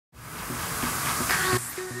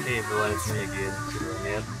Hey everyone, it's me again,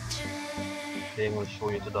 Silvernet. Today I'm going to show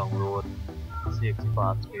you to download CXC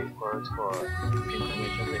pathway first for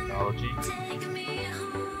information technology. This is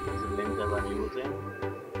the link that I'm using,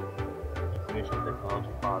 information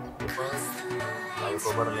technology pathway first. I will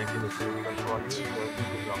provide a link in the description for you, so you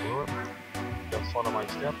can download. Just follow my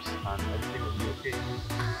steps and everything will be okay.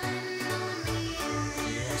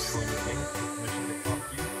 Here I'm showing the link, information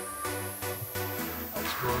technology. I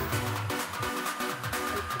scroll.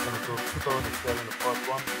 I'm going to 2007, the first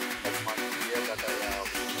one. That's my year that I have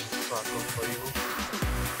circled for you.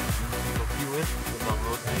 So view it, you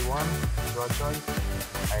download anyone, your choice.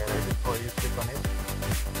 I write it for you, click on it.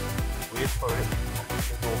 Wait for it,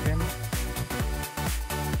 it's open.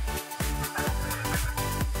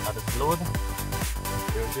 Let it load.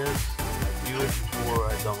 Here it is. I view it before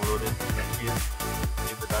I download it.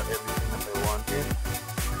 Give it out everything that I wanted.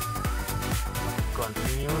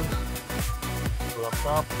 Continues. Go up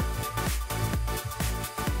top,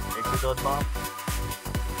 exit bar.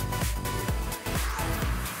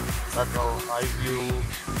 That's how I view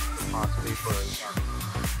pathway first.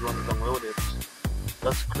 If you want to download it,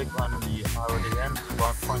 just click on the arrow at the end,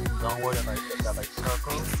 one pointing downward that I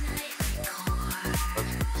circle.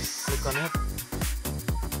 Just click on it,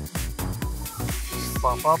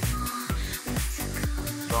 pop up,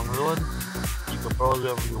 download. You can browse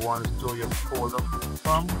wherever you want to store your folder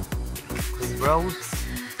from. Click browse.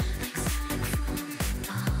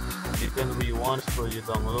 Depends where you want to store your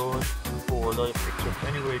download, folder, your picture,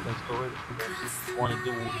 anywhere you can store it. If you want to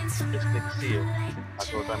do, just click save.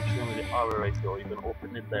 That's what I'm showing you the arrow right here. You can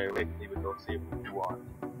open it directly without saving if you want.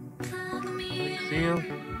 Click save,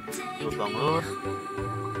 so download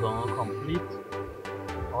complete.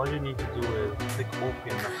 All you need to do is click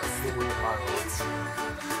open. That's the arrow.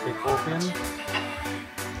 Click open,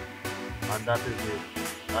 and that is it.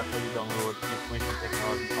 That's how you download information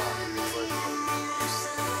technology pathway.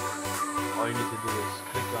 All you need to do is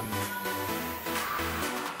click on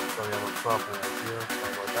sorry, I have a problem right here,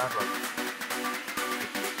 sorry about that, but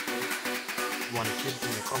if you want to keep it in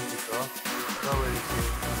your computer, it's already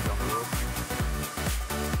saved and download.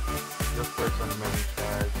 Just press on the menu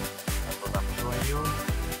side. That's what I'm showing you.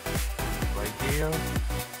 Right here.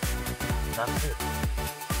 That's it.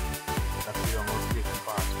 That's the download